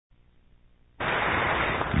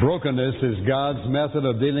Brokenness is God's method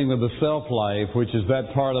of dealing with the self-life, which is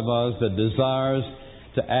that part of us that desires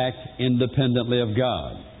to act independently of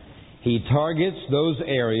God. He targets those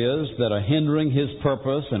areas that are hindering His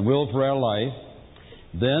purpose and will for our life.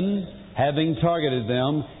 Then, having targeted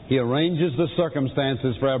them, He arranges the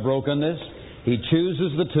circumstances for our brokenness. He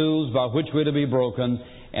chooses the tools by which we're to be broken,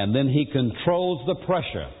 and then He controls the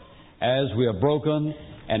pressure as we are broken,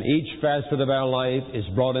 and each facet of our life is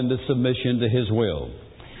brought into submission to His will.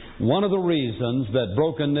 One of the reasons that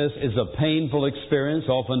brokenness is a painful experience,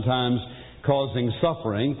 oftentimes causing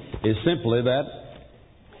suffering, is simply that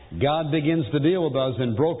God begins to deal with us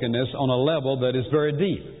in brokenness on a level that is very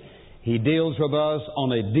deep. He deals with us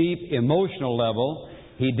on a deep emotional level.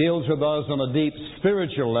 He deals with us on a deep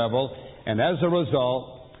spiritual level. And as a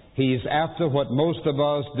result, He's after what most of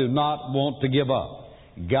us do not want to give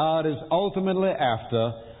up. God is ultimately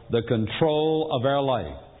after the control of our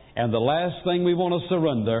life. And the last thing we want to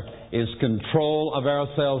surrender is control of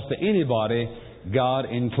ourselves to anybody,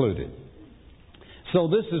 God included. So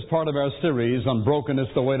this is part of our series on Brokenness,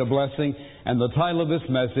 the Way to Blessing. And the title of this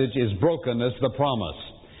message is Brokenness, the Promise.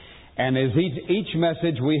 And as each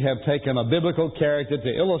message we have taken a biblical character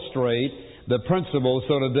to illustrate the principle.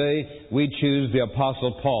 So today we choose the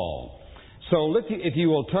Apostle Paul. So if you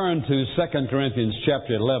will turn to 2 Corinthians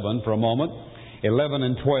chapter 11 for a moment, 11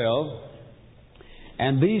 and 12.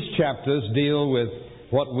 And these chapters deal with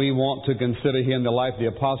what we want to consider here in the life of the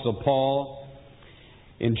Apostle Paul.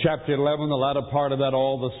 In chapter 11, the latter part of that,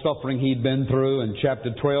 all the suffering he'd been through. In chapter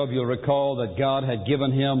 12, you'll recall that God had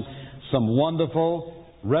given him some wonderful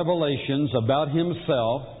revelations about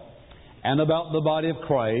himself and about the body of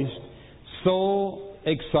Christ. So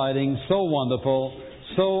exciting, so wonderful,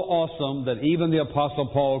 so awesome that even the Apostle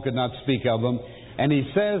Paul could not speak of them. And he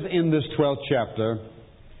says in this 12th chapter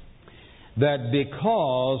that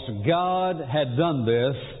because God had done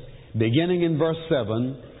this, beginning in verse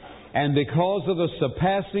 7, and because of the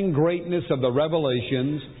surpassing greatness of the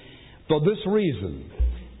revelations, for this reason,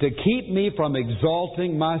 to keep me from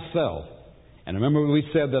exalting myself. And remember we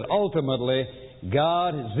said that ultimately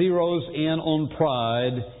God zeroes in on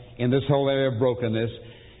pride in this whole area of brokenness,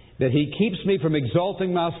 that He keeps me from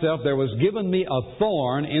exalting myself. There was given me a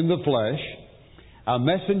thorn in the flesh, a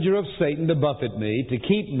messenger of Satan to buffet me, to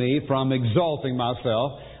keep me from exalting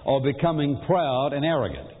myself or becoming proud and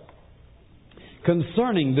arrogant.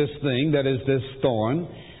 Concerning this thing, that is this thorn,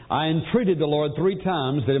 I entreated the Lord 3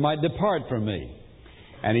 times that it might depart from me.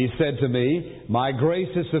 And He said to me, My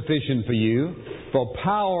grace is sufficient for you, for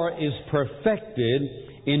power is perfected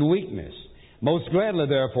in weakness. Most gladly,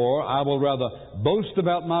 therefore, I will rather boast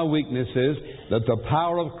about my weaknesses, that the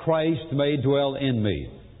power of Christ may dwell in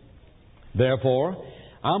me. Therefore,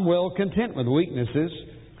 I'm well content with weaknesses,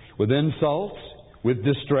 with insults, with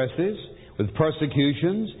distresses, with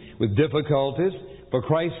persecutions, with difficulties, for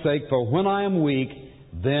Christ's sake. For when I am weak,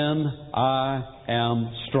 then I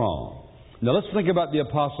am strong. Now let's think about the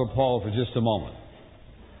Apostle Paul for just a moment.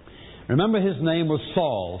 Remember, his name was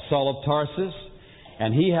Saul, Saul of Tarsus,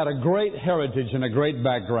 and he had a great heritage and a great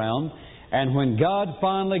background. And when God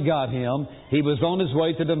finally got him, he was on his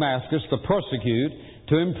way to Damascus to persecute,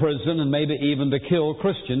 to imprison, and maybe even to kill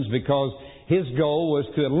Christians, because his goal was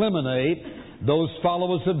to eliminate those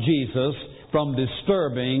followers of Jesus from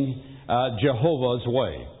disturbing Jehovah's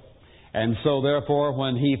way. And so therefore,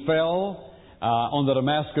 when he fell on the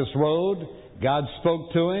Damascus road, God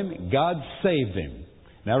spoke to him, God saved him.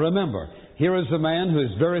 Now remember, here is a man who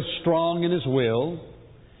is very strong in his will,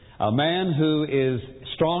 a man who is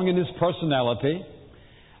strong in his personality,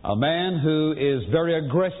 a man who is very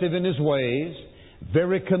aggressive in his ways,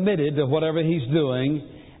 very committed to whatever he's doing,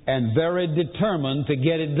 and very determined to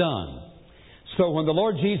get it done. So when the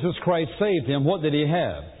Lord Jesus Christ saved him, what did he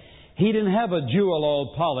have? He didn't have a jewel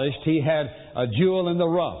all polished. He had a jewel in the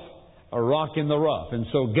rough, a rock in the rough. And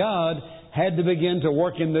so God had to begin to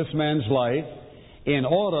work in this man's life in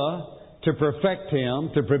order to perfect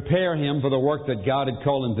him, to prepare him for the work that God had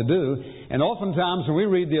called him to do. And oftentimes when we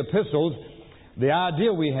read the epistles, the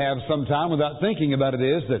idea we have sometime without thinking about it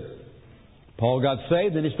is that Paul got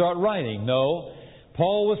saved and he started writing. No,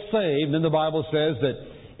 Paul was saved, and the Bible says that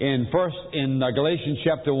in Galatians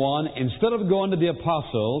chapter 1, instead of going to the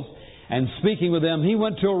apostles and speaking with them, he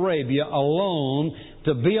went to Arabia alone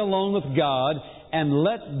to be alone with God and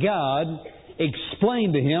let God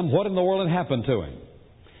explain to him what in the world had happened to him.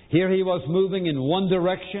 Here he was moving in one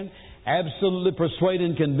direction, absolutely persuaded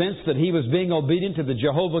and convinced that he was being obedient to the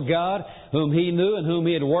Jehovah God whom he knew and whom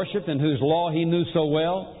he had worshipped and whose law he knew so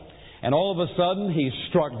well. And all of a sudden he's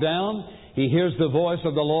struck down. He hears the voice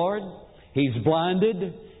of the Lord. He's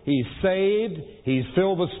blinded. He's saved. He's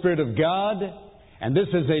filled with the Spirit of God. And this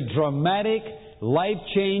is a dramatic,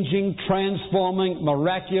 life-changing, transforming,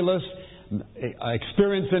 miraculous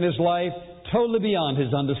experience in his life, totally beyond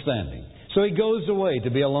his understanding. So he goes away to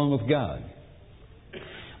be alone with God.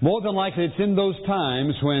 More than likely, it's in those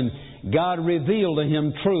times when God revealed to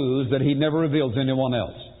him truths that he never revealed to anyone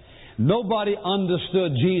else. Nobody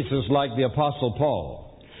understood Jesus like the Apostle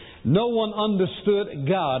Paul. No one understood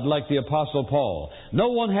God like the Apostle Paul. No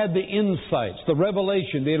one had the insights, the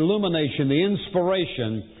revelation, the illumination, the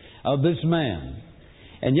inspiration of this man.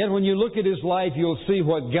 And yet when you look at his life, you'll see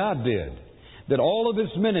what God did. That all of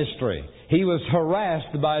his ministry, he was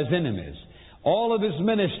harassed by his enemies. All of his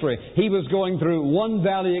ministry, he was going through one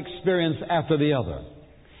valley experience after the other.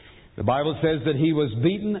 The Bible says that he was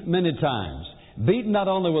beaten many times. Beaten not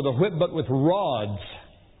only with a whip, but with rods.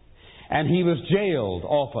 And he was jailed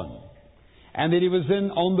often. And that he was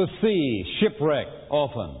on the sea, shipwrecked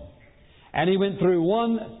often. And he went through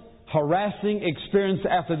one harassing experience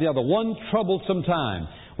after the other, one troublesome time.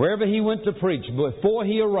 Wherever he went to preach, before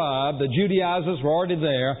he arrived, the Judaizers were already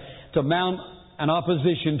there to mount an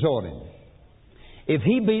opposition toward him. If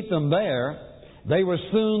he beat them there, they were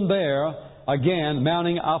soon there again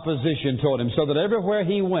mounting opposition toward him. So that everywhere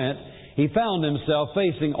he went, he found himself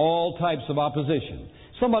facing all types of opposition.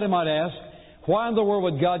 Somebody might ask, why in the world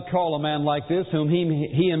would God call a man like this, whom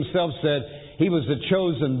he himself said he was a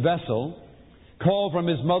chosen vessel, called from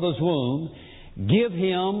his mother's womb, give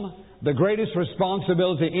him the greatest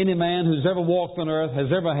responsibility any man who's ever walked on earth has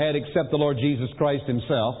ever had except the Lord Jesus Christ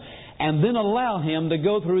himself, and then allow him to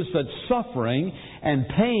go through such suffering and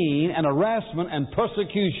pain and harassment and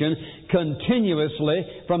persecution continuously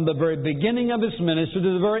from the very beginning of his ministry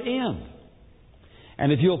to the very end?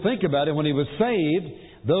 And if you'll think about it, when he was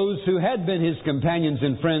saved, those who had been his companions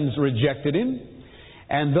and friends rejected him.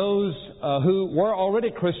 And those who were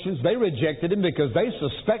already Christians, they rejected him because they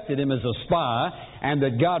suspected him as a spy and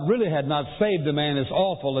that God really had not saved a man as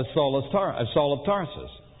awful as Saul of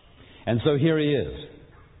Tarsus. And so here he is.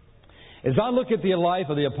 As I look at the life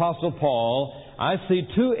of the Apostle Paul, I see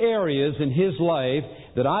two areas in his life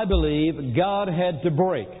that I believe God had to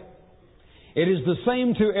break. It is the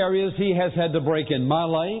same two areas he has had to break in my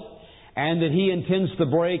life and that he intends to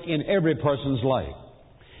break in every person's life.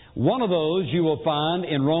 One of those you will find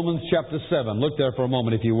in Romans chapter 7. Look there for a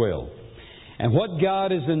moment, if you will. And what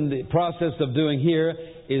God is in the process of doing here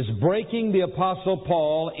is breaking the Apostle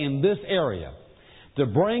Paul in this area to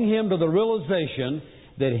bring him to the realization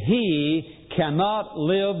that he cannot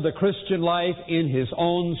live the Christian life in his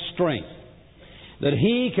own strength. That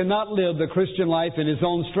he cannot live the Christian life in his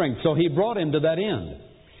own strength. So he brought him to that end.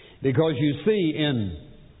 Because you see in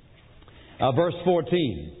verse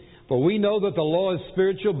 14, for we know that the law is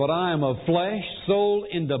spiritual, but I am of flesh, sold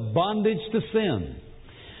into bondage to sin.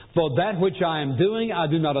 For that which I am doing I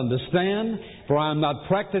do not understand, for I am not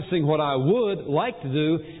practicing what I would like to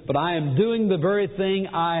do, but I am doing the very thing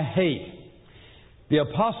I hate. The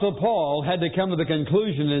Apostle Paul had to come to the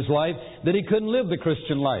conclusion in his life that he couldn't live the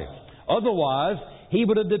Christian life. Otherwise, he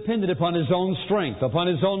would have depended upon his own strength, upon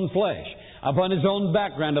his own flesh, upon his own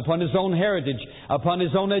background, upon his own heritage, upon his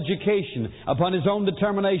own education, upon his own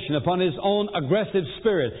determination, upon his own aggressive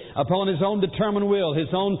spirit, upon his own determined will, his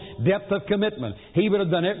own depth of commitment. He would have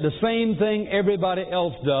done the same thing everybody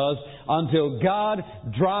else does until God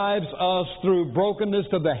drives us through brokenness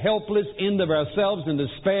to the helpless end of ourselves in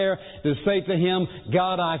despair to say to Him,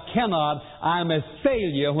 God, I cannot. I'm a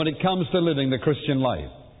failure when it comes to living the Christian life.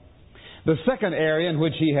 The second area in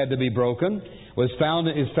which he had to be broken is found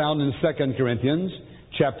in 2 Corinthians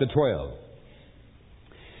chapter 12.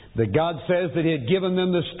 That God says that He had given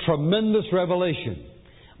them this tremendous revelation.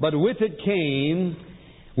 But with it came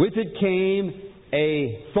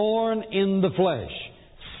a thorn in the flesh.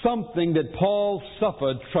 Something that Paul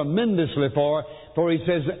suffered tremendously for he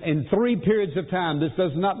says in 3 periods of time. This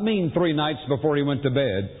does not mean 3 nights before he went to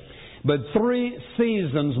bed, but 3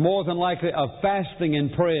 seasons more than likely of fasting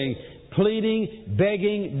and praying, pleading,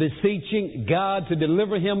 begging, beseeching God to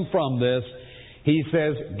deliver him from this. He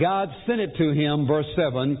says God sent it to him, verse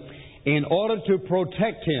 7, in order to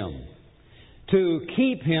protect him, to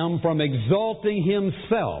keep him from exalting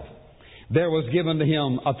himself. There was given to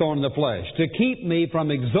him a thorn in the flesh, to keep me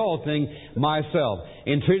from exalting myself.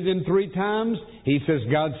 Entreated him 3 times, he says,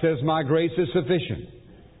 God says, my grace is sufficient.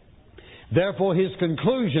 Therefore, his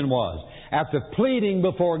conclusion was, after pleading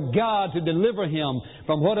before God to deliver him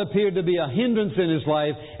from what appeared to be a hindrance in his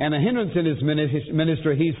life and a hindrance in his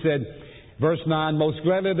ministry, he said, verse 9, most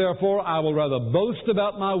gladly therefore I will rather boast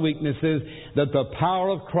about my weaknesses, that the power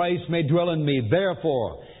of Christ may dwell in me.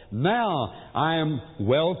 Therefore, now I am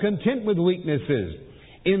well content with weaknesses,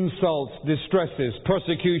 insults, distresses,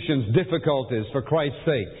 persecutions, difficulties for Christ's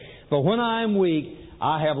sake. But when I am weak,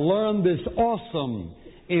 I have learned this awesome,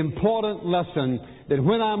 important lesson that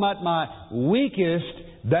when I'm at my weakest,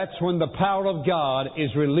 that's when the power of God is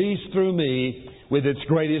released through me with its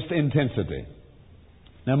greatest intensity.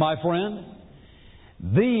 Now, my friend,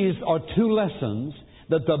 these are two lessons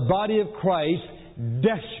that the body of Christ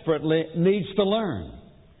desperately needs to learn.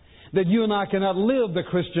 That you and I cannot live the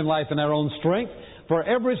Christian life in our own strength. For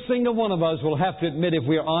every single one of us will have to admit, if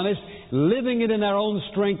we are honest, living it in our own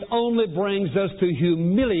strength only brings us to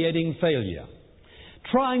humiliating failure.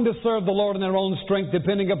 Trying to serve the Lord in our own strength,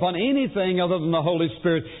 depending upon anything other than the Holy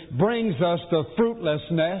Spirit, brings us to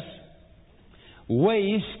fruitlessness,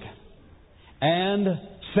 waste, and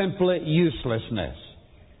simply uselessness.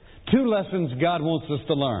 Two lessons God wants us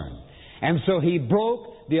to learn. And so He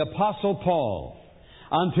broke the Apostle Paul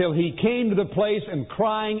until he came to the place and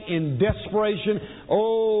crying in desperation,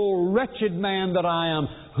 "Oh, wretched man that I am,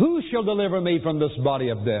 who shall deliver me from this body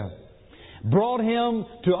of death?" Brought him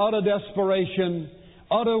to utter desperation,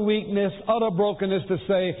 utter weakness, utter brokenness to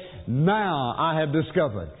say, "Now I have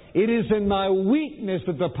discovered. It is in my weakness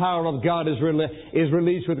that the power of God is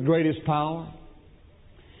released with greatest power."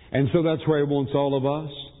 And so that's where He wants all of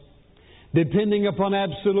us. Depending upon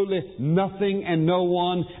absolutely nothing and no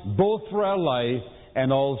one, both for our life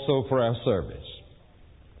and also for our service.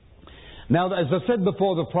 Now, as I said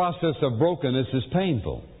before, the process of brokenness is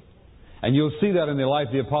painful. And you'll see that in the life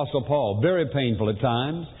of the Apostle Paul. Very painful at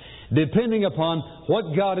times. Depending upon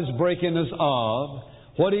what God is breaking us of,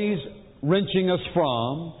 what He's wrenching us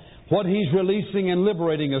from, what He's releasing and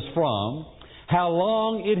liberating us from, how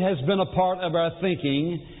long it has been a part of our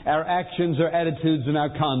thinking, our actions, our attitudes, and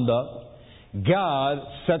our conduct, God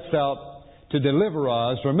sets out to deliver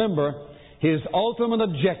us. Remember, His ultimate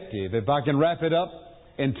objective, if I can wrap it up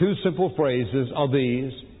in two simple phrases, are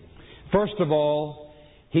these. First of all,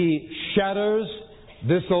 He shatters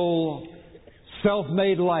this old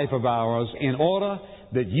self-made life of ours in order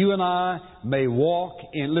that you and I may walk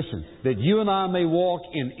in, that you and I may walk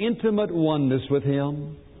in intimate oneness with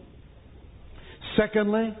Him.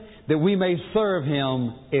 Secondly, that we may serve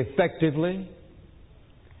Him effectively.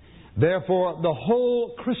 Therefore, the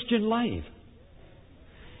whole Christian life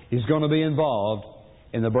is going to be involved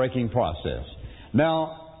in the breaking process.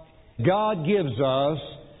 Now, God gives us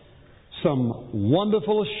some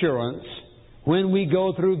wonderful assurance when we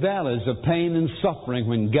go through valleys of pain and suffering,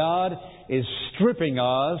 when God is stripping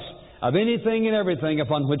us of anything and everything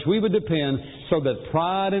upon which we would depend, so that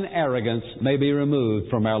pride and arrogance may be removed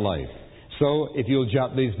from our life. So, if you'll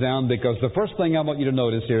jot these down, because the first thing I want you to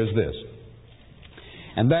notice here is this.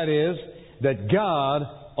 And that is that God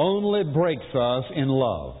only breaks us in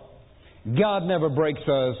love. God never breaks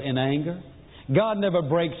us in anger. God never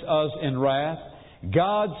breaks us in wrath.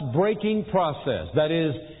 God's breaking process, that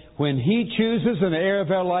is, when He chooses an area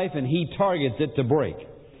of our life and He targets it to break.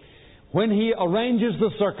 When He arranges the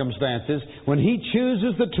circumstances, when He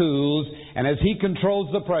chooses the tools, and as He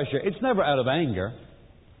controls the pressure, it's never out of anger.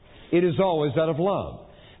 It is always out of love.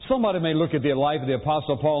 Somebody may look at the life of the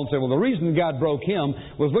Apostle Paul and say, well, the reason God broke him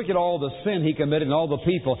was look at all the sin he committed and all the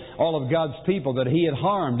people, all of God's people that he had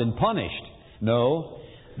harmed and punished. No.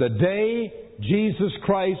 The day Jesus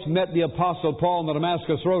Christ met the Apostle Paul on the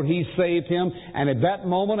Damascus Road, He saved him. And at that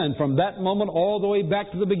moment, and from that moment all the way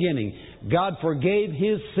back to the beginning, God forgave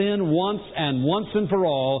his sin once and for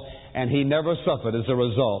all, and he never suffered as a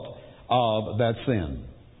result of that sin.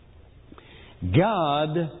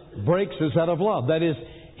 God breaks us out of love. That is,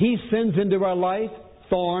 He sends into our life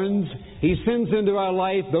thorns. He sends into our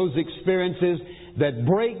life those experiences that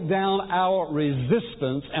break down our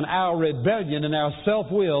resistance and our rebellion and our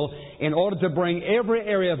self-will in order to bring every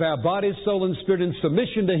area of our body, soul, and spirit in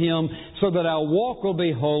submission to Him, so that our walk will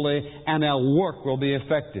be holy and our work will be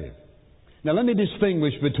effective. Now let me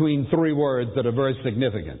distinguish between three words that are very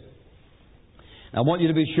significant. I want you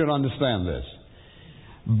to be sure to understand this.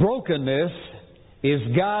 Brokenness is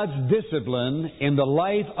God's discipline in the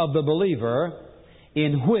life of the believer,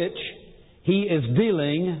 in which He is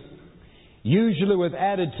dealing usually with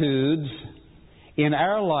attitudes in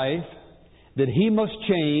our life that He must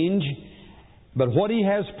change, but what He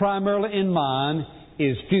has primarily in mind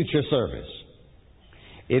is future service.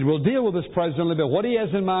 It will deal with us presently, but what He has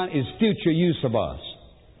in mind is future use of us.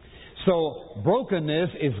 So, brokenness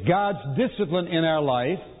is God's discipline in our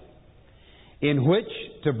life, in which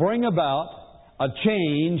to bring about a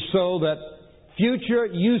change so that future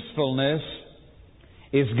usefulness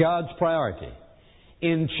is God's priority.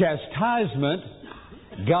 In chastisement,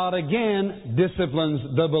 God again disciplines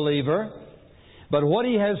the believer, but what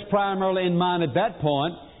He has primarily in mind at that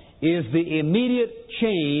point is the immediate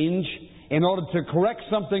change in order to correct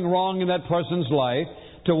something wrong in that person's life,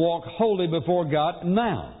 to walk holy before God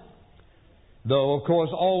now. Though, of course,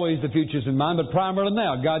 always the future's in mind, but primarily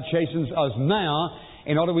now. God chastens us now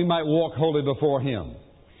in order we might walk holy before Him.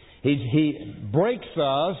 He breaks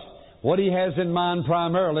us. What He has in mind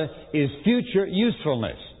primarily is future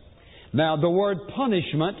usefulness. Now, the word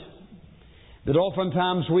punishment, that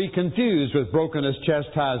oftentimes we confuse with brokenness,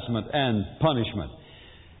 chastisement, and punishment.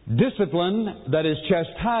 Discipline, that is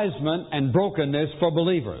chastisement and brokenness for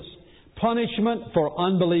believers. Punishment for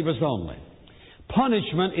unbelievers only.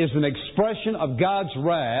 Punishment is an expression of God's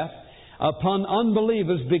wrath upon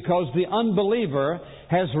unbelievers because the unbeliever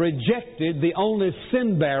has rejected the only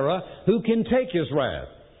sin-bearer who can take His wrath.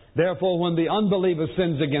 Therefore, when the unbeliever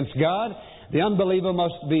sins against God, the unbeliever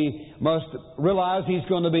must realize he's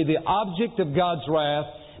going to be the object of God's wrath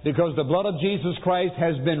because the blood of Jesus Christ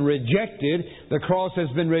has been rejected. The cross has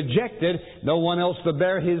been rejected. No one else to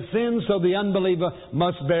bear his sins, so the unbeliever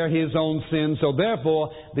must bear his own sins. So therefore,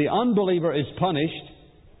 the unbeliever is punished,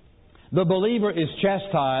 the believer is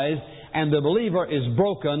chastised, and the believer is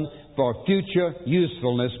broken for future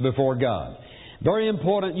usefulness before God. Very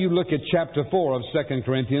important you look at chapter 4 of 2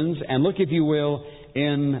 Corinthians, and look, if you will,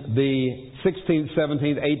 in the 16th,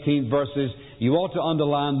 17th, 18th verses. You ought to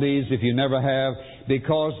underline these if you never have,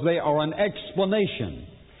 because they are an explanation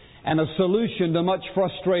and a solution to much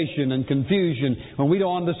frustration and confusion when we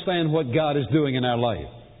don't understand what God is doing in our life.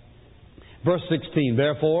 Verse 16,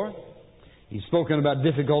 therefore, He's spoken about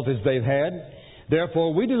difficulties they've had.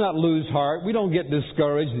 Therefore, we do not lose heart. We don't get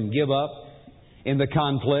discouraged and give up in the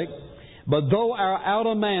conflict. But though our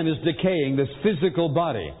outer man is decaying, this physical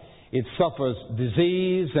body, it suffers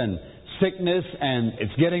disease and sickness and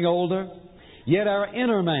it's getting older, yet our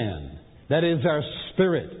inner man, that is our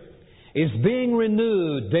spirit, is being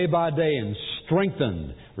renewed day by day and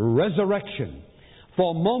strengthened, resurrection,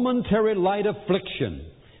 for momentary light affliction.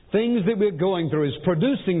 Things that we're going through is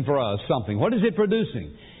producing for us something. What is it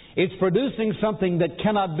producing? It's producing something that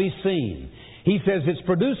cannot be seen. He says it's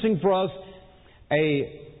producing for us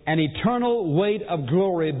an eternal weight of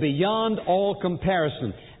glory beyond all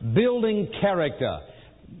comparison, building character,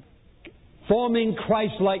 forming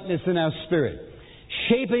Christ-likeness in our spirit,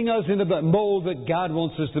 shaping us into the mold that God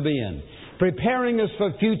wants us to be in, preparing us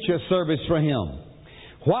for future service for Him.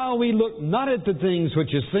 While we look not at the things which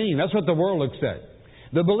are seen, that's what the world looks at.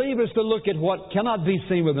 The believer is to look at what cannot be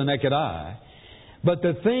seen with the naked eye, but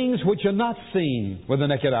the things which are not seen with the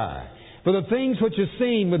naked eye. For the things which are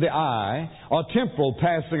seen with the eye are temporal,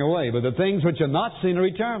 passing away, but the things which are not seen are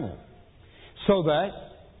eternal. So that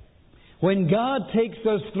when God takes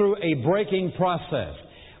us through a breaking process,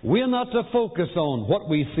 we're not to focus on what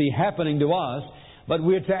we see happening to us, but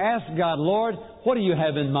we're to ask God, Lord, what do you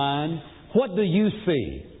have in mind? What do you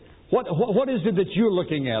see? What is it that you're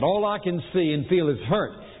looking at? All I can see and feel is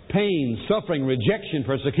hurt, pain, suffering, rejection,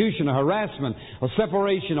 persecution, or harassment, or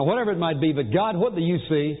separation, or whatever it might be. But God, what do you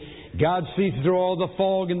see? God sees through all the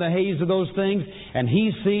fog and the haze of those things, and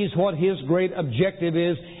He sees what His great objective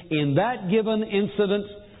is in that given incident,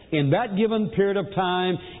 in that given period of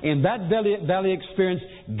time, in that valley experience.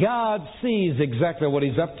 God sees exactly what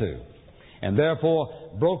He's up to. And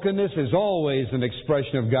therefore, brokenness is always an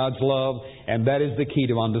expression of God's love, and that is the key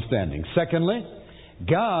to understanding. Secondly,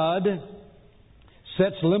 God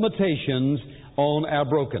sets limitations on our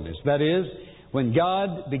brokenness. That is, when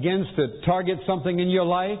God begins to target something in your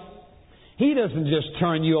life, He doesn't just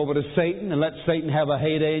turn you over to Satan and let Satan have a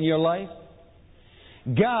heyday in your life.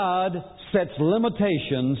 God sets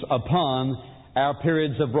limitations upon our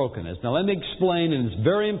periods of brokenness. Now let me explain, and it's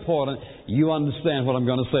very important you understand what I'm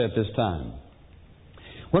going to say at this time.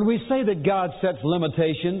 When we say that God sets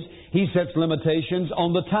limitations, He sets limitations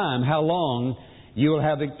on the time, how long you will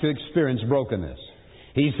have to experience brokenness.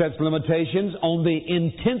 He sets limitations on the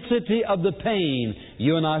intensity of the pain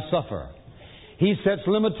you and I suffer. He sets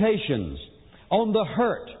limitations on the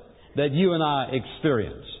hurt that you and I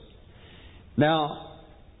experience. Now,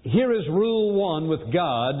 here is rule one with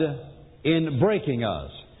God in breaking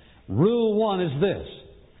us. Rule one is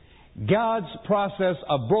this: God's process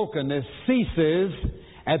of brokenness ceases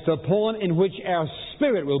at the point in which our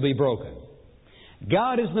spirit will be broken.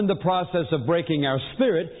 God is in the process of breaking our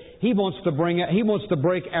spirit. He wants to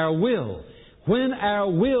break our will. When our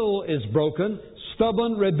will is broken,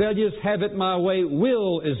 stubborn, rebellious, have it my way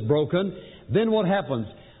will is broken, then what happens?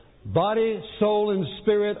 Body, soul, and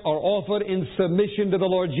spirit are offered in submission to the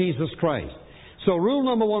Lord Jesus Christ. So rule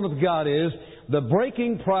number one with God is the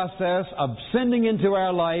breaking process of sending into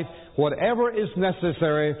our life whatever is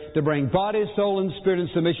necessary to bring body, soul, and spirit in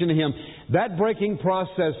submission to Him. That breaking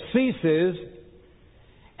process ceases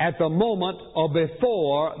at the moment or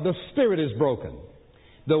before the spirit is broken.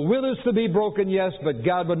 The will is to be broken, yes, but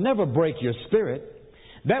God would never break your spirit.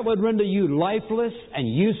 That would render you lifeless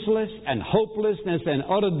and useless and hopelessness and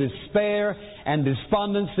utter despair and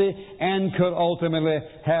despondency, and could ultimately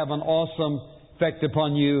have an awesome effect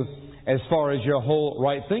upon you as far as your whole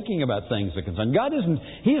right thinking about things are concerned.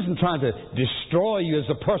 He isn't trying to destroy you as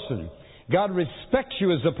a person. God respects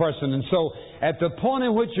you as a person. And so at the point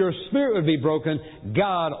in which your spirit would be broken,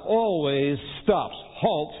 God always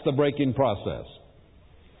halts the breaking process.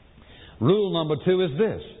 Rule number 2 is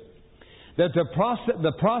this: that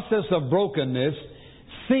the process of brokenness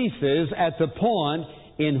ceases at the point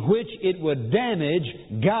in which it would damage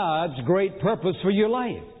God's great purpose for your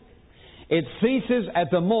life. It ceases at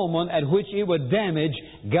the moment at which it would damage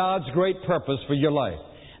God's great purpose for your life.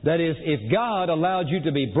 That is, if God allowed you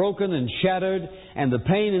to be broken and shattered and the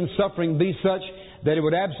pain and suffering be such that it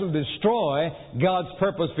would absolutely destroy God's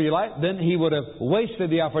purpose for your life, then He would have wasted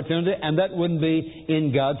the opportunity, and that wouldn't be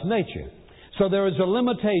in God's nature. So there is a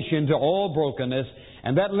limitation to all brokenness,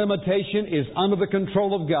 and that limitation is under the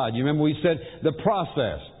control of God. You remember we said the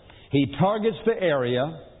process. He targets the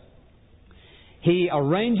area. He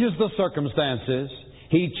arranges the circumstances.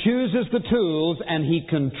 He chooses the tools, and He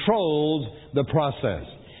controls the process.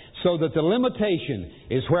 So that the limitation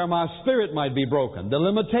is where my spirit might be broken. The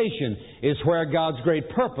limitation is where God's great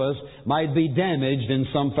purpose might be damaged in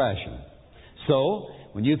some fashion. So,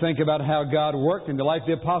 when you think about how God worked in the life of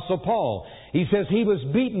the Apostle Paul, he says he was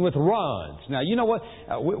beaten with rods. Now, you know what?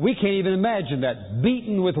 We can't even imagine that.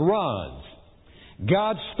 Beaten with rods.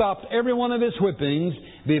 God stopped every one of his whippings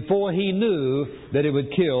before He knew that it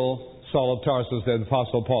would kill Saul of Tarsus, the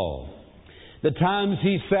Apostle Paul. The times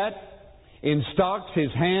he sat in stocks,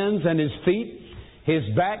 his hands and his feet, his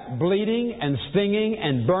back bleeding and stinging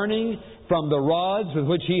and burning from the rods with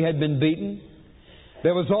which he had been beaten.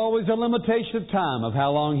 There was always a limitation of time of how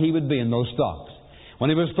long he would be in those stocks. When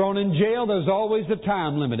he was thrown in jail, there was always a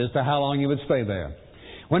time limit as to how long he would stay there.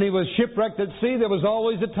 When he was shipwrecked at sea, there was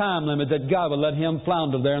always a time limit that God would let him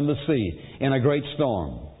flounder there in the sea in a great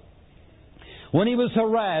storm. When he was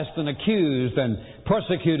harassed and accused and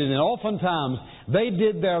persecuted, and oftentimes they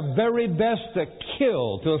did their very best to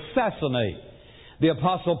kill, to assassinate the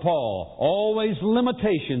Apostle Paul. Always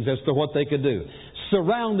limitations as to what they could do.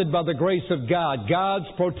 Surrounded by the grace of God, God's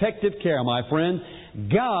protective care, my friend.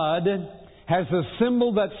 God has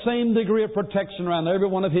assembled that same degree of protection around every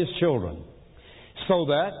one of His children. So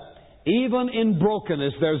that even in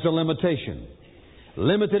brokenness there's a limitation.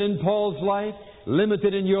 Limited in Paul's life,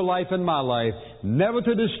 limited in your life and my life, never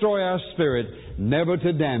to destroy our spirit, never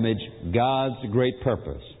to damage God's great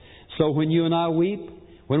purpose. So when you and I weep,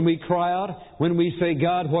 when we cry out, when we say,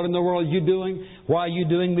 God, what in the world are you doing? Why are you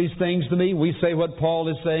doing these things to me? We say what Paul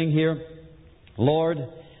is saying here. Lord,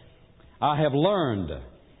 I have learned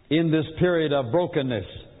in this period of brokenness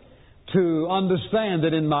to understand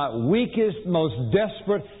that in my weakest, most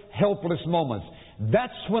desperate, helpless moments,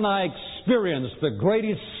 that's when I experience the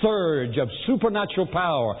greatest surge of supernatural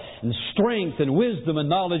power and strength and wisdom and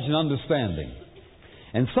knowledge and understanding.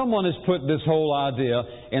 And someone has put this whole idea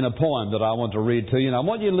in a poem that I want to read to you. And I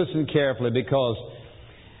want you to listen carefully, because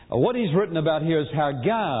what he's written about here is how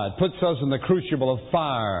God puts us in the crucible of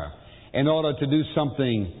fire in order to do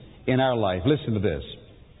something in our life. Listen to this.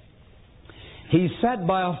 He sat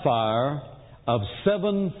by a fire of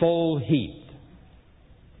sevenfold heat,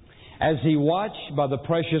 as He watched by the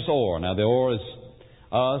precious ore. Now the ore is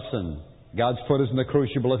us, and God's put us in the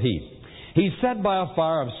crucible of heat. He sat by a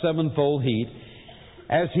fire of sevenfold heat,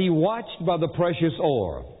 as He watched by the precious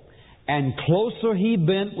ore, and closer He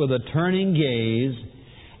bent with a turning gaze,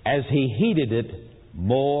 as He heated it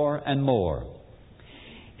more and more.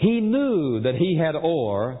 He knew that He had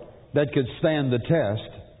ore that could stand the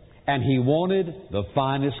test, and He wanted the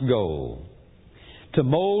finest gold, to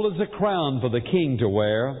mold as a crown for the king to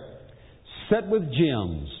wear, set with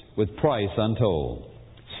gems, with price untold.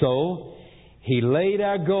 So He laid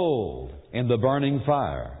our gold in the burning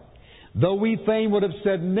fire, though we fain would have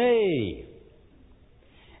said nay.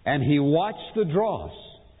 And He watched the dross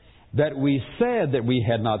that we said that we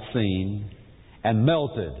had not seen, and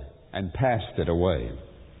melted and passed it away.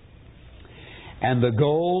 And the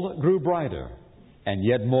gold grew brighter and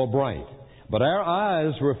yet more bright, but our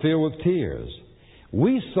eyes were filled with tears.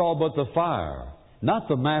 We saw but the fire, not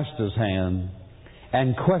the Master's hand,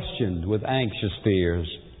 and questioned with anxious fears.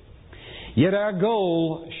 Yet our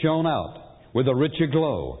gold shone out with a richer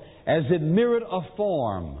glow, as it mirrored a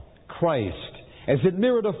form, Christ, as it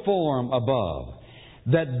mirrored a form above,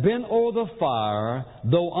 that bent o'er the fire,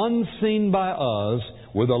 though unseen by us,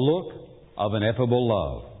 with a look of ineffable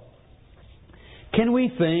love. Can we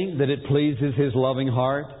think that it pleases His loving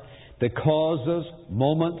heart to cause us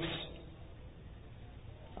moments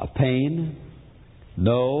of pain?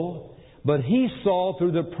 No. But He saw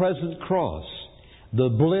through the present cross the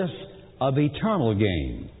bliss of eternal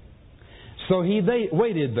gain. So He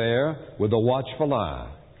waited there with a watchful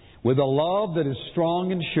eye, with a love that is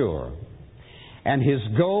strong and sure. And His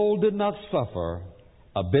gold did not suffer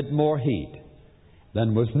a bit more heat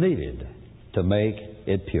than was needed to make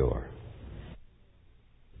it pure.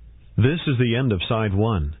 This is the end of Side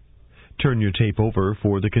 1. Turn your tape over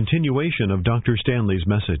for the continuation of Dr. Stanley's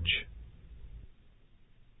message.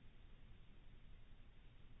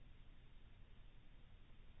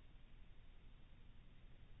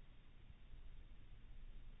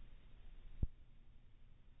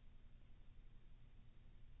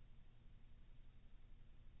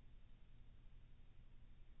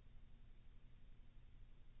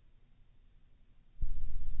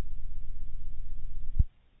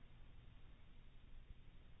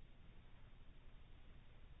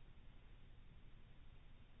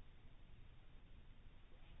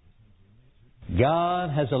 God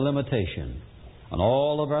has a limitation on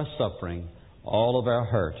all of our suffering, all of our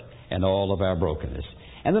hurt, and all of our brokenness.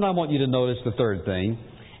 And then I want you to notice the third thing,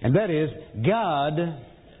 and that is God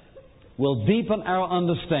will deepen our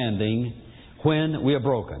understanding when we are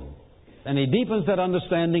broken. And He deepens that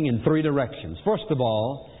understanding in three directions. First of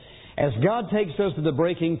all, as God takes us to the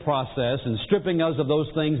breaking process and stripping us of those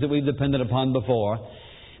things that we've depended upon before,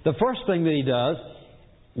 the first thing that He does,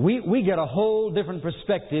 we get a whole different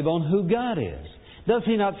perspective on who God is. Does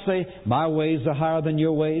He not say, my ways are higher than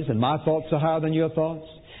your ways, and my thoughts are higher than your thoughts?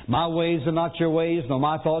 My ways are not your ways, nor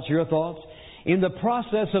my thoughts your thoughts. In the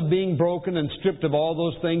process of being broken and stripped of all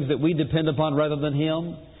those things that we depend upon rather than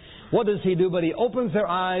Him, what does He do? But He opens their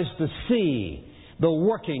eyes to see the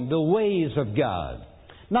working, the ways of God.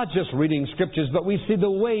 Not just reading Scriptures, but we see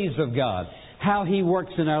the ways of God, how He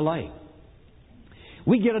works in our life.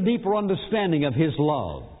 We get a deeper understanding of His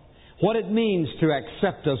love, what it means to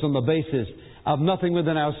accept us on the basis of nothing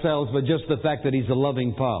within ourselves but just the fact that He's a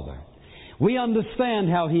loving Father. We understand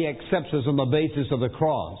how He accepts us on the basis of the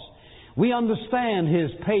cross. We understand His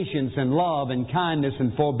patience and love and kindness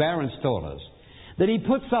and forbearance toward us, that He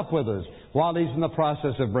puts up with us while He's in the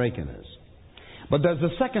process of breaking us. But there's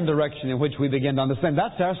a second direction in which we begin to understand.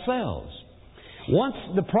 That's ourselves. Once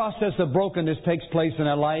the process of brokenness takes place in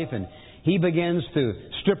our life and He begins to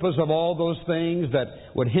strip us of all those things that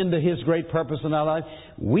would hinder His great purpose in our life,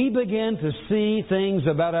 we begin to see things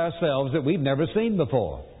about ourselves that we've never seen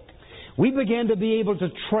before. We begin to be able to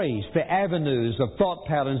trace the avenues of thought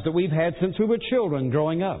patterns that we've had since we were children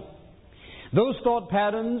growing up. Those thought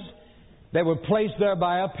patterns that were placed there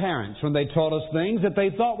by our parents when they taught us things that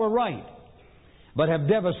they thought were right, but have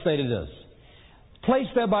devastated us. Placed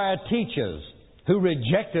there by our teachers who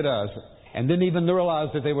rejected us and didn't even realize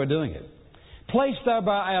that they were doing it. Placed there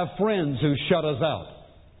by our friends who shut us out.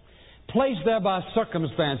 Placed there by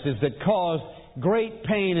circumstances that caused great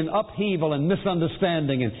pain and upheaval and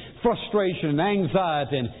misunderstanding and frustration and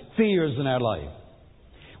anxiety and fears in our life.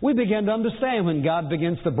 We begin to understand when God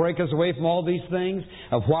begins to break us away from all these things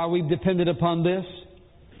of why we've depended upon this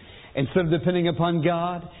instead of depending upon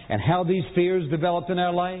God, and how these fears developed in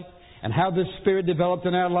our life, and how this spirit developed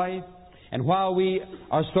in our life, and why we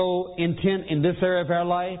are so intent in this area of our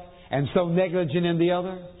life and so negligent in the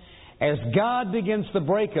other. As God begins to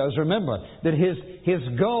break us, remember that His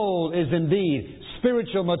goal is indeed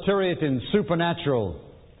spiritual maturity and supernatural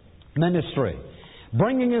ministry,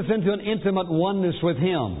 bringing us into an intimate oneness with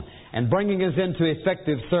Him and bringing us into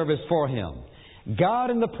effective service for Him. God,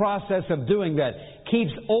 in the process of doing that,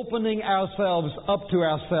 keeps opening ourselves up to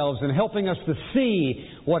ourselves and helping us to see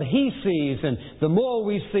what He sees. And the more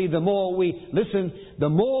we see, the more we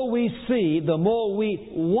see, the more we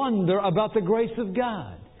wonder about the grace of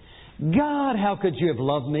God. God, how could you have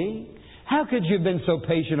loved me? How could you have been so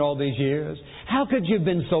patient all these years? How could you have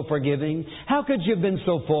been so forgiving? How could you have been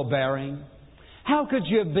so forbearing? How could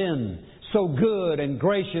you have been so good and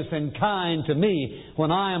gracious and kind to me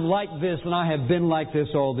when I am like this and I have been like this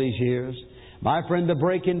all these years? My friend, the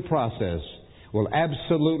break-in process will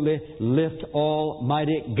absolutely lift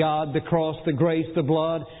Almighty God, the cross, the grace, the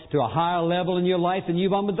blood to a higher level in your life than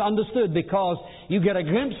you've understood, because you get a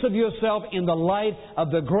glimpse of yourself in the light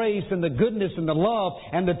of the grace and the goodness and the love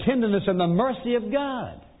and the tenderness and the mercy of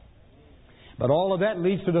God. But all of that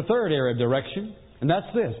leads to the third area of direction, and that's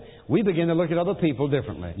this. We begin to look at other people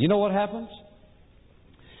differently. You know what happens?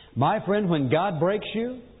 My friend, when God breaks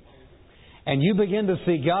you and you begin to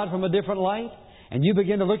see God from a different light and you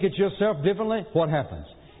begin to look at yourself differently, what happens?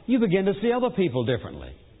 You begin to see other people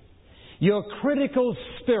differently. Your critical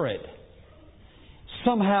spirit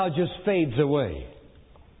somehow just fades away.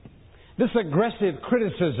 This aggressive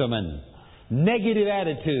criticism and negative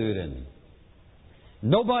attitude and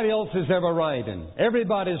nobody else is ever right and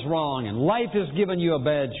everybody's wrong and life has given you a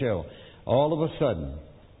bad show. All of a sudden,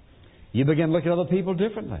 you begin to look at other people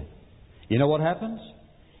differently. You know what happens?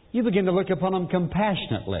 You begin to look upon them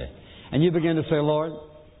compassionately. And you begin to say, Lord,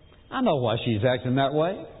 I know why she's acting that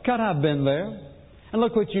way. God, I've been there. And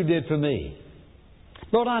look what you did for me.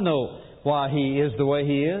 Lord, I know why he is the way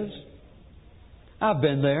he is. I've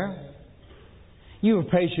been there. You were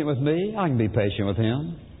patient with me. I can be patient with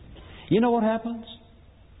him. You know what happens?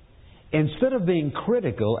 Instead of being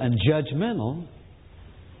critical and judgmental,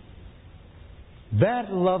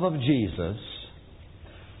 that love of Jesus,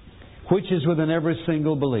 which is within every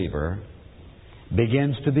single believer,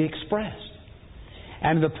 begins to be expressed.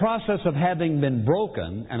 And in the process of having been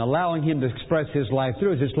broken and allowing Him to express His life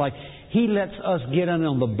through us, it's like He lets us get in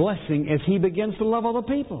on the blessing as He begins to love other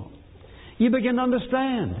people. You begin to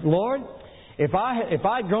understand, Lord, if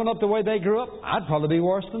I'd grown up the way they grew up, I'd probably be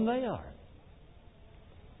worse than they are.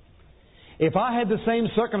 If I had the same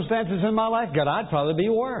circumstances in my life, God, I'd probably be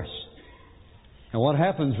worse. And what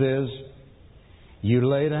happens is, you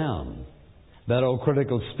lay down that old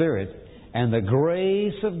critical spirit, and the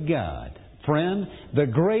grace of God, friend, the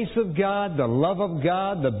grace of God, the love of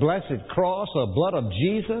God, the blessed cross, the blood of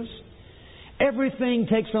Jesus, everything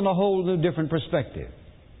takes on a whole new different perspective.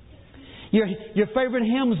 Your favorite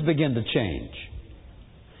hymns begin to change.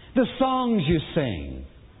 The songs you sing,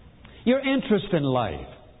 your interest in life.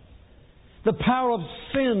 The power of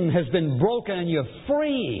sin has been broken and you're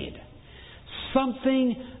freed.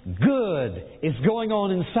 Something good is going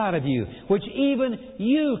on inside of you, which even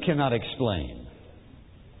you cannot explain.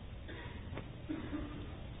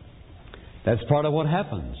 That's part of what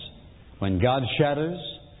happens when God shatters,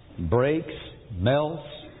 breaks, melts,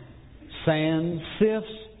 sands, sifts,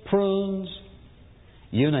 prunes,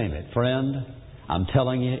 you name it. Friend, I'm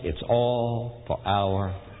telling you, it's all for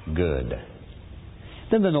our good.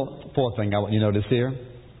 Then the fourth thing I want you to notice here.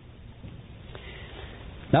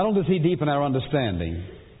 Not only does He deepen our understanding,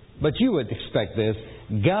 but you would expect this,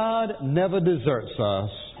 God never deserts us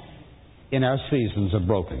in our seasons of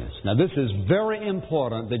brokenness. Now this is very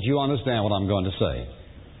important that you understand what I'm going to say.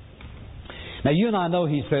 Now you and I know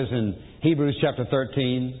He says in Hebrews chapter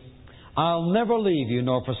 13, I'll never leave you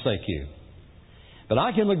nor forsake you. But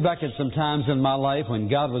I can look back at some times in my life when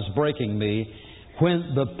God was breaking me,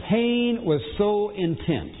 when the pain was so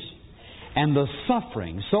intense and the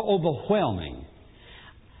suffering so overwhelming.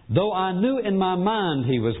 Though I knew in my mind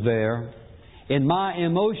He was there, in my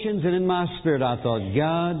emotions and in my spirit I thought,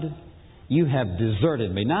 God, you have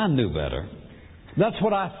deserted me. Now I knew better. That's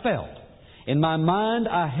what I felt. In my mind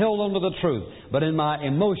I held on to the truth, but in my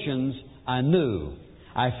emotions I knew,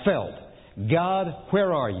 I felt, God,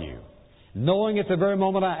 where are you? Knowing at the very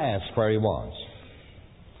moment I asked where He was.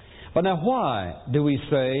 But now why do we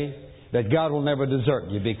say that God will never desert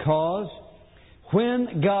you? Because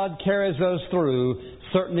when God carries us through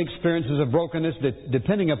certain experiences of brokenness,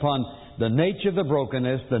 depending upon the nature of the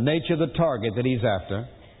brokenness, the nature of the target that He's after,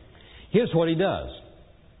 here's what He does.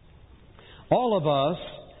 All of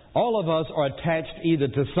us are attached either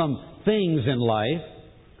to some things in life,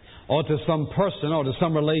 or to some person, or to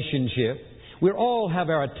some relationship. We all have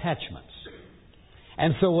our attachments.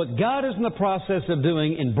 And so what God is in the process of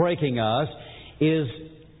doing in breaking us is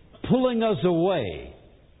pulling us away.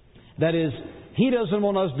 That is, He doesn't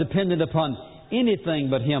want us dependent upon anything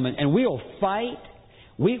but Him. And we'll fight.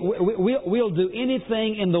 We'll do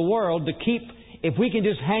anything in the world to keep, if we can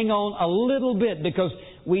just hang on a little bit, because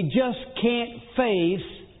we just can't face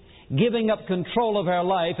giving up control of our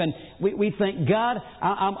life. And we think, God,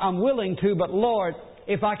 I'm willing to, but Lord,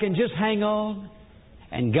 if I can just hang on.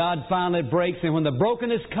 And God finally breaks, and when the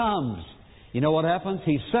brokenness comes, you know what happens?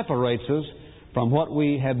 He separates us from what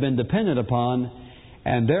we have been dependent upon.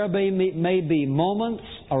 And there may be moments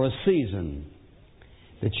or a season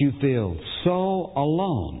that you feel so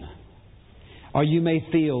alone. Or you may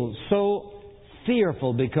feel so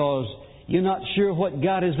fearful because you're not sure what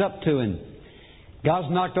God is up to. And God's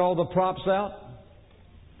knocked all the props out.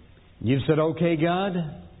 You've said, okay, God,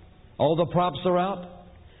 all the props are out.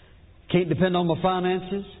 Can't depend on my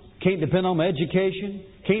finances. Can't depend on my education.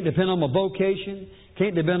 Can't depend on my vocation.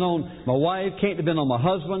 Can't depend on my wife. Can't depend on my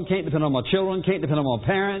husband. Can't depend on my children. Can't depend on my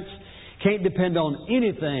parents. Can't depend on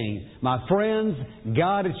anything. My friends,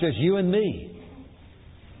 God, it's just you and me.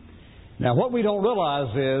 Now, what we don't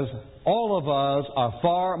realize is all of us are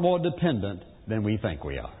far more dependent than we think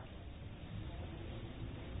we are.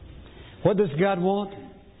 What does God want?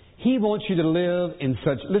 He wants you to live in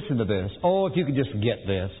such, listen to this. Oh, if you could just get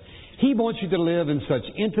this. He wants you to live in such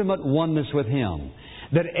intimate oneness with Him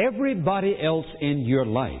that everybody else in your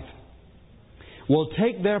life will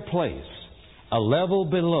take their place a level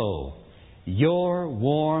below your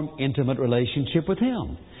warm, intimate relationship with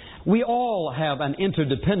Him. We all have an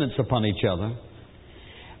interdependence upon each other,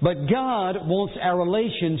 but God wants our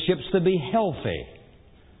relationships to be healthy.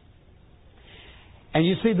 And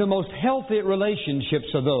you see, the most healthy relationships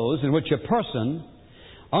are those in which a person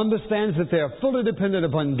understands that they are fully dependent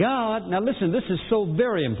upon God. Now listen, this is so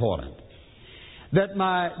very important. That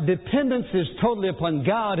my dependence is totally upon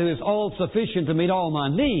God, who is all sufficient to meet all my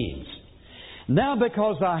needs. Now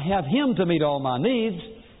because I have Him to meet all my needs,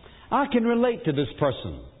 I can relate to this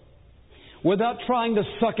person without trying to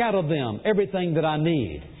suck out of them everything that I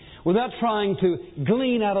need, without trying to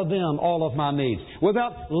glean out of them all of my needs,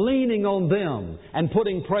 without leaning on them and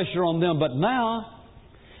putting pressure on them. But now,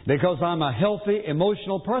 because I'm a healthy,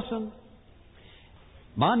 emotional person,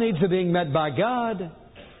 my needs are being met by God,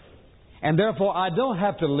 and therefore I don't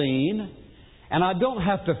have to lean, and I don't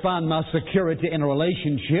have to find my security in a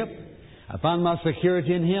relationship. I find my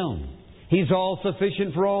security in Him. He's all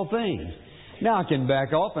sufficient for all things. Now I can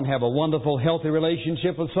back off and have a wonderful, healthy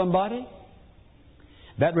relationship with somebody.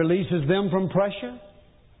 That releases them from pressure,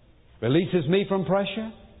 releases me from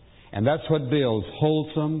pressure, and that's what builds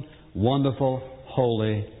wholesome, wonderful,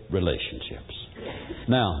 holy relationships.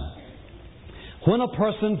 Now, when a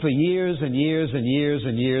person for years and years and years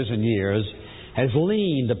and years and years has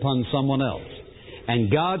leaned upon someone else,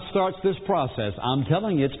 and God starts this process, I'm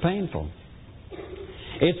telling you, it's painful.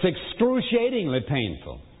 It's excruciatingly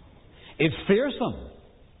painful. It's fearsome.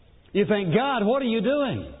 You think, God, what are you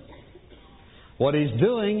doing? What He's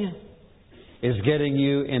doing is getting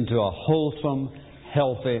you into a wholesome,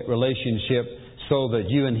 healthy relationship so that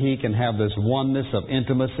you and He can have this oneness of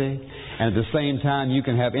intimacy, and at the same time you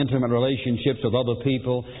can have intimate relationships with other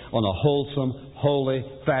people on a wholesome, holy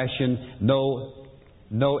fashion.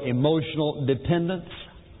 No emotional dependence.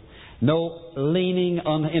 No leaning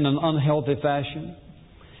in an unhealthy fashion.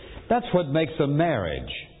 That's what makes a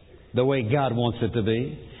marriage the way God wants it to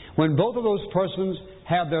be. When both of those persons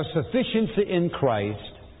have their sufficiency in Christ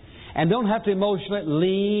and don't have to emotionally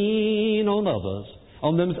lean on others,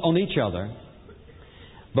 on each other,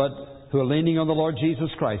 but who are leaning on the Lord Jesus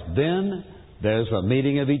Christ, then there's a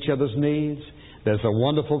meeting of each other's needs. There's a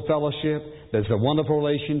wonderful fellowship. There's a wonderful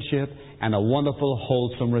relationship and a wonderful,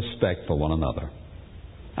 wholesome respect for one another.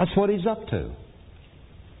 That's what He's up to.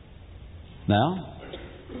 Now,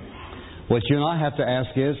 what you and I have to ask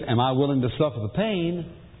is, am I willing to suffer the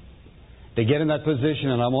pain to get in that position?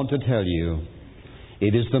 And I want to tell you,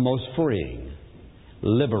 it is the most freeing,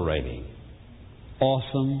 liberating,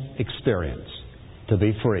 awesome experience to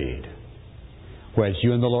be freed. Whereas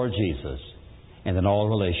you and the Lord Jesus, and then all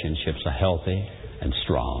relationships are healthy and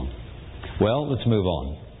strong. Well, let's move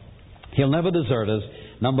on. He'll never desert us.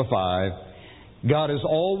 Number 5, God is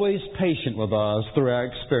always patient with us through our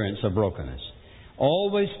experience of brokenness.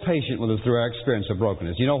 Always patient with us through our experience of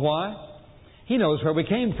brokenness. You know why? He knows where we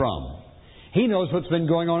came from. He knows what's been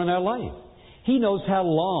going on in our life. He knows how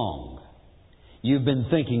long you've been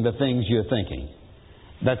thinking the things you're thinking.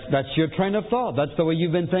 That's your train of thought. That's the way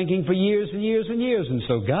you've been thinking for years and years and years. And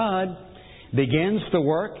so God begins to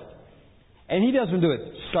work, and He doesn't do it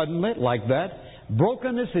suddenly like that.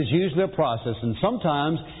 Brokenness is usually a process, and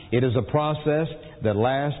sometimes it is a process that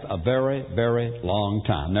lasts a very, very long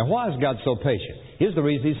time. Now, why is God so patient? Here's the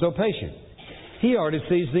reason He's so patient. He already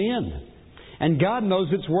sees the end. And God knows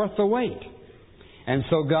it's worth the wait. And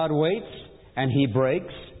so God waits, and He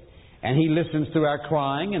breaks, and He listens to our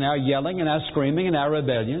crying and our yelling and our screaming and our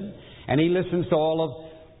rebellion. And He listens to all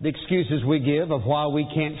of the excuses we give of why we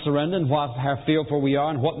can't surrender and how fearful we are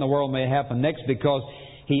and what in the world may happen next, because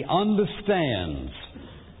He understands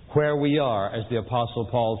where we are, as the Apostle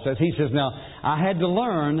Paul says. He says, now, I had to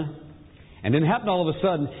learn, and it didn't happen all of a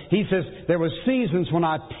sudden. He says, there were seasons when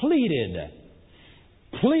I pleaded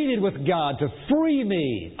with God to free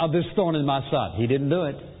me of this thorn in my side. He didn't do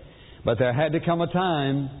it. But there had to come a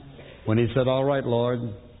time when He said, all right, Lord,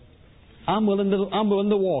 I'm willing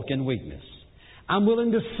to walk in weakness. I'm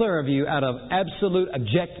willing to serve You out of absolute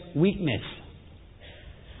abject weakness.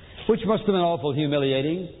 Which must have been awfully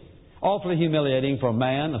humiliating for a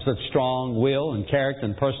man of such strong will and character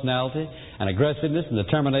and personality and aggressiveness and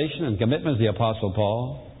determination and commitment as the Apostle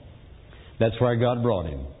Paul. That's where God brought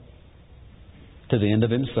him. To the end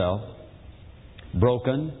of himself,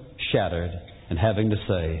 broken, shattered, and having to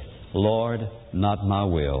say, Lord, not my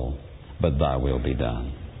will, but Thy will be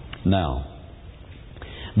done. Now,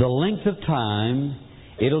 the length of time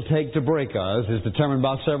it'll take to break us is determined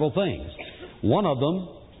by several things. One of them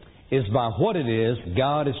is by what it is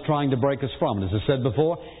God is trying to break us from. And as I said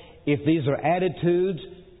before, if these are attitudes,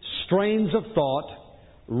 strains of thought,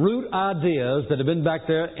 root ideas that have been back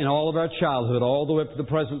there in all of our childhood, all the way up to the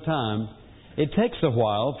present time, it takes a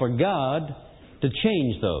while for God to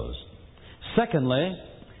change those. Secondly,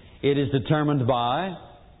 it is determined by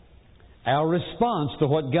our response to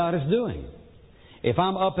what God is doing. If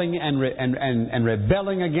I'm upping and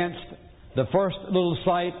rebelling against the first little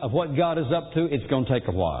sight of what God is up to, it's going to take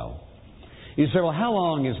a while. You say, well, how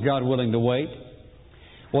long is God willing to wait?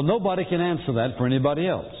 Well, nobody can answer that for anybody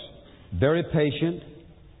else. Very patient,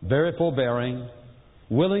 very forbearing,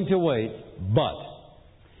 willing to wait, but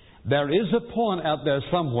there is a point out there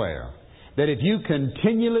somewhere that if you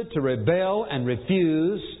continue to rebel and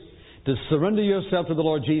refuse to surrender yourself to the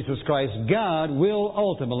Lord Jesus Christ, God will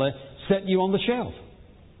ultimately set you on the shelf.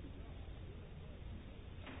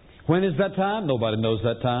 When is that time? Nobody knows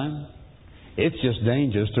that time. It's just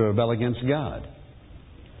dangerous to rebel against God.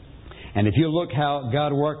 And if you look how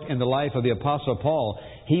God worked in the life of the Apostle Paul,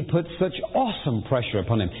 he put such awesome pressure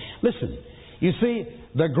upon him. Listen, you see,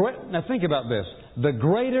 now think about this. The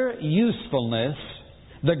greater usefulness,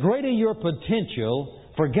 the greater your potential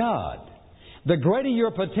for God, the greater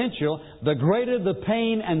your potential, the greater the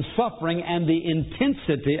pain and suffering and the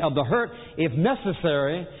intensity of the hurt, if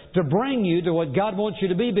necessary, to bring you to what God wants you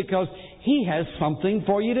to be, because He has something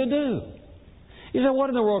for you to do. You say, what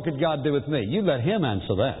in the world could God do with me? You let Him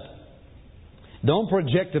answer that. Don't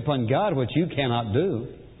project upon God what you cannot do.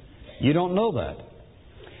 You don't know that.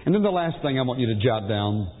 And then the last thing I want you to jot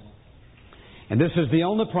down, and this is the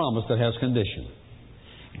only promise that has condition.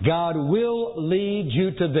 God will lead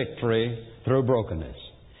you to victory through brokenness.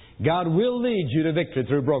 God will lead you to victory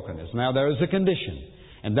through brokenness. Now there is a condition.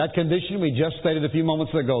 And that condition we just stated a few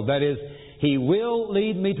moments ago. That is, He will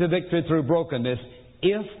lead me to victory through brokenness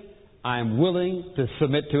if I'm willing to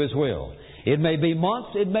submit to His will. It may be months,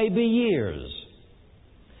 it may be years.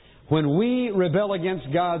 When we rebel against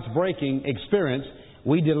God's breaking experience,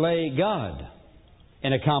 we delay God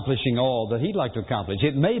in accomplishing all that He'd like to accomplish.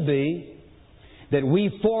 It may be that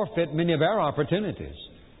we forfeit many of our opportunities.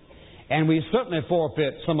 And we certainly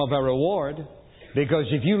forfeit some of our reward. Because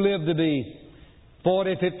if you live to be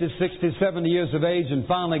 40, 50, 60, 70 years of age and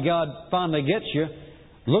finally God finally gets you,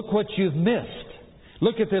 look what you've missed.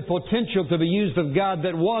 Look at the potential to be used of God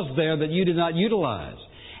that was there that you did not utilize.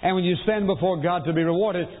 And when you stand before God to be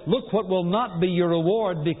rewarded, look what will not be your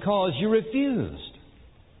reward because you refused.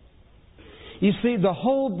 You see, the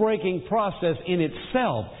whole breaking process in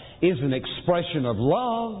itself is an expression of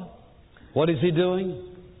love. What is He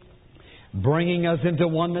doing? Bringing us into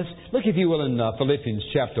oneness. Look, if you will, in Philippians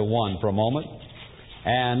chapter 1 for a moment.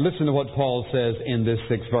 And listen to what Paul says in this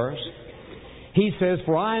 6th verse. He says,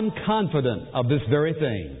 "For I am confident of this very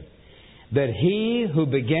thing, that He who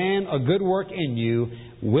began a good work in you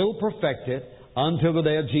will perfect it until the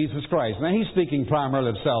day of Jesus Christ." Now, he's speaking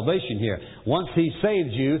primarily of salvation here. Once He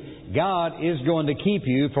saved you, God is going to keep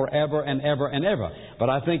you forever and ever and ever. But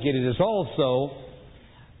I think it is also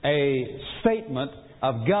a statement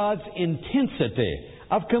of God's intensity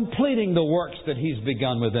of completing the works that He's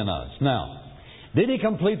begun within us. Now, did He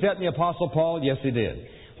complete that in the Apostle Paul? Yes, He did.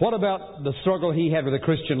 What about the struggle he had with the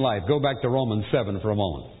Christian life? Go back to Romans 7 for a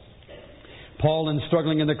moment. Paul, in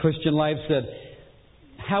struggling in the Christian life, said,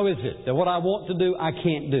 how is it that what I want to do, I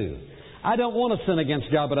can't do? I don't want to sin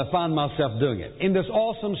against God, but I find myself doing it. In this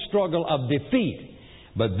awesome struggle of defeat.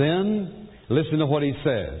 But then, listen to what he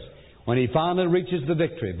says. When he finally reaches the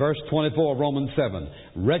victory, verse 24 of Romans 7,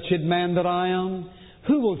 "Wretched man that I am,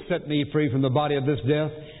 who will set me free from the body of this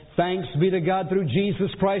death? Thanks be to God through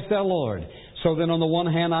Jesus Christ our Lord. So then on the one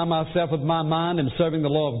hand, I myself with my mind am serving the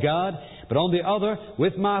law of God, but on the other,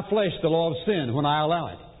 with my flesh, the law of sin, when I allow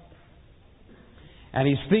it." And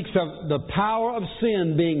he speaks of the power of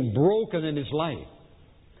sin being broken in his life.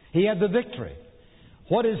 He had the victory.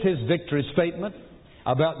 What is his victory statement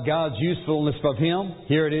about God's usefulness of him?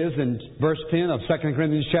 Here it is in verse 10 of 2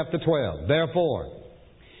 Corinthians chapter 12. "Therefore,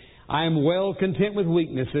 I am well content with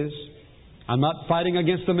weaknesses." I'm not fighting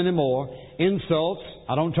against them anymore. "Insults,"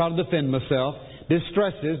 I don't try to defend myself.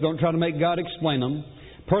 "Distresses," don't try to make God explain them.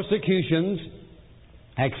 "Persecutions,"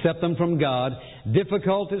 accept them from God.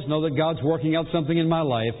 "Difficulties," know that God's working out something in my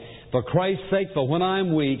life. "For Christ's sake, for when I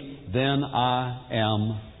am weak, then I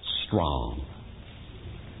am strong."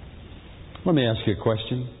 Let me ask you a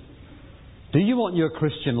question. Do you want your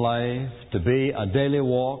Christian life to be a daily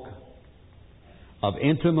walk of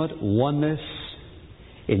intimate oneness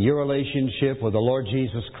in your relationship with the Lord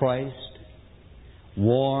Jesus Christ?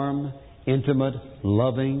 Warm, intimate,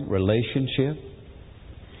 loving relationship?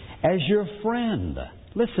 As your friend,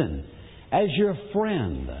 listen, as your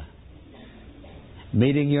friend,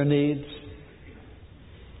 meeting your needs,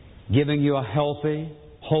 giving you a healthy,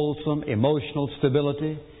 wholesome, emotional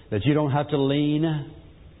stability that you don't have to lean?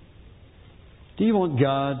 Do you want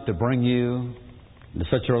God to bring you into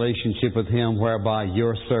such a relationship with Him whereby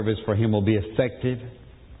your service for Him will be effective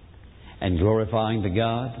and glorifying to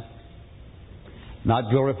God? Not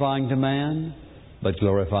glorifying to man, but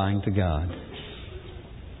glorifying to God.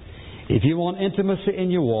 If you want intimacy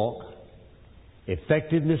in your walk,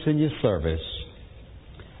 effectiveness in your service,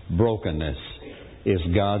 brokenness is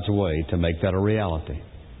God's way to make that a reality.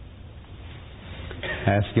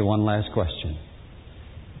 I ask you one last question.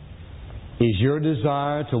 Is your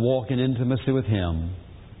desire to walk in intimacy with Him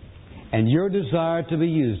and your desire to be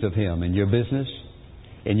used of Him in your business,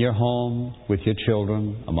 in your home, with your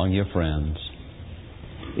children, among your friends,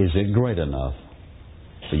 is it great enough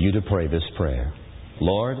for you to pray this prayer?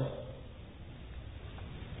 Lord,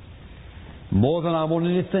 more than I want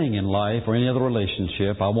anything in life or any other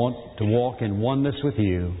relationship, I want to walk in oneness with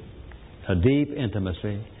You, a deep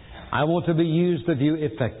intimacy. I want to be used of You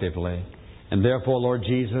effectively. And therefore, Lord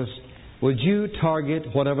Jesus, would You target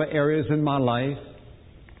whatever areas in my life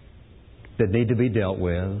that need to be dealt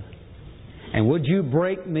with? And would You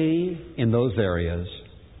break me in those areas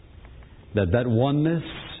that oneness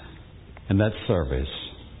and that service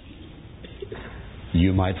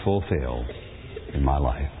You might fulfill in my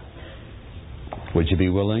life? Would you be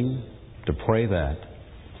willing to pray that?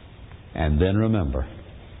 And then remember,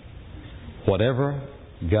 whatever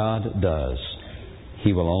God does,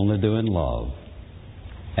 He will only do in love.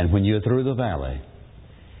 And when you're through the valley,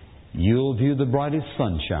 you'll view the brightest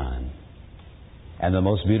sunshine and the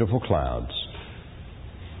most beautiful clouds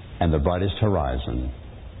and the brightest horizon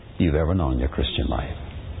you've ever known in your Christian life.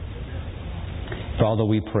 Father,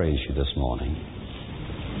 we praise You this morning.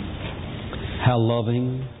 How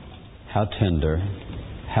loving, how tender,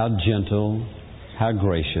 how gentle, how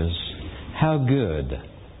gracious, how good,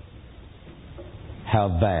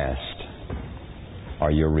 how vast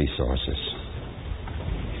are Your resources.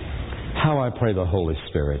 How I pray the Holy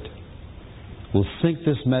Spirit will sink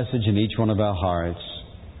this message in each one of our hearts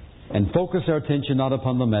and focus our attention not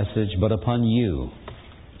upon the message but upon You.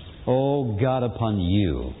 Oh God, upon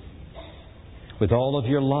You. With all of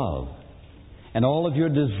Your love and all of Your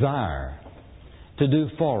desire to do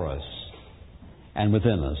for us and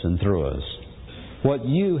within us and through us what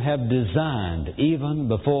You have designed even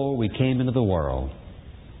before we came into the world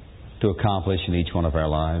to accomplish in each one of our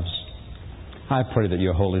lives. I pray that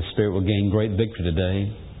Your Holy Spirit will gain great victory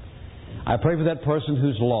today. I pray for that person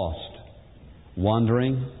who's lost,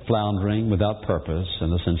 wandering, floundering, without purpose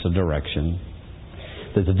and a sense of direction,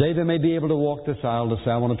 that today they may be able to walk this aisle to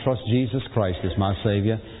say, I want to trust Jesus Christ as my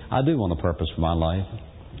Savior. I do want a purpose for my life.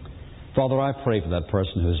 Father, I pray for that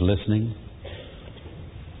person who's listening,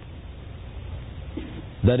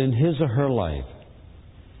 that in his or her life,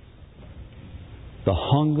 the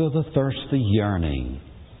hunger, the thirst, the yearning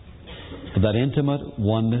for that intimate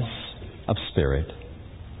oneness of spirit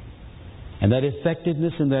and that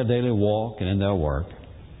effectiveness in their daily walk and in their work,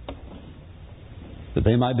 that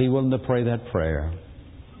they might be willing to pray that prayer.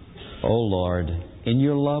 Oh Lord, in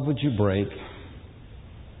Your love would You break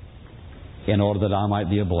in order that I might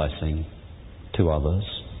be a blessing to others.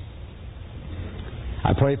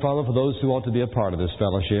 I pray, Father, for those who ought to be a part of this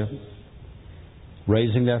fellowship,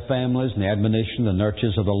 raising their families in the admonition, the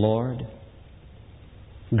nurtures of the Lord,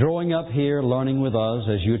 growing up here, learning with us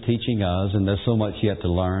as You're teaching us, and there's so much yet to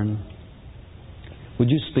learn. Would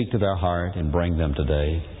You speak to their heart and bring them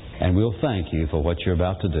today? And we'll thank You for what You're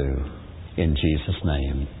about to do. In Jesus'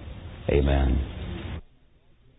 name, amen.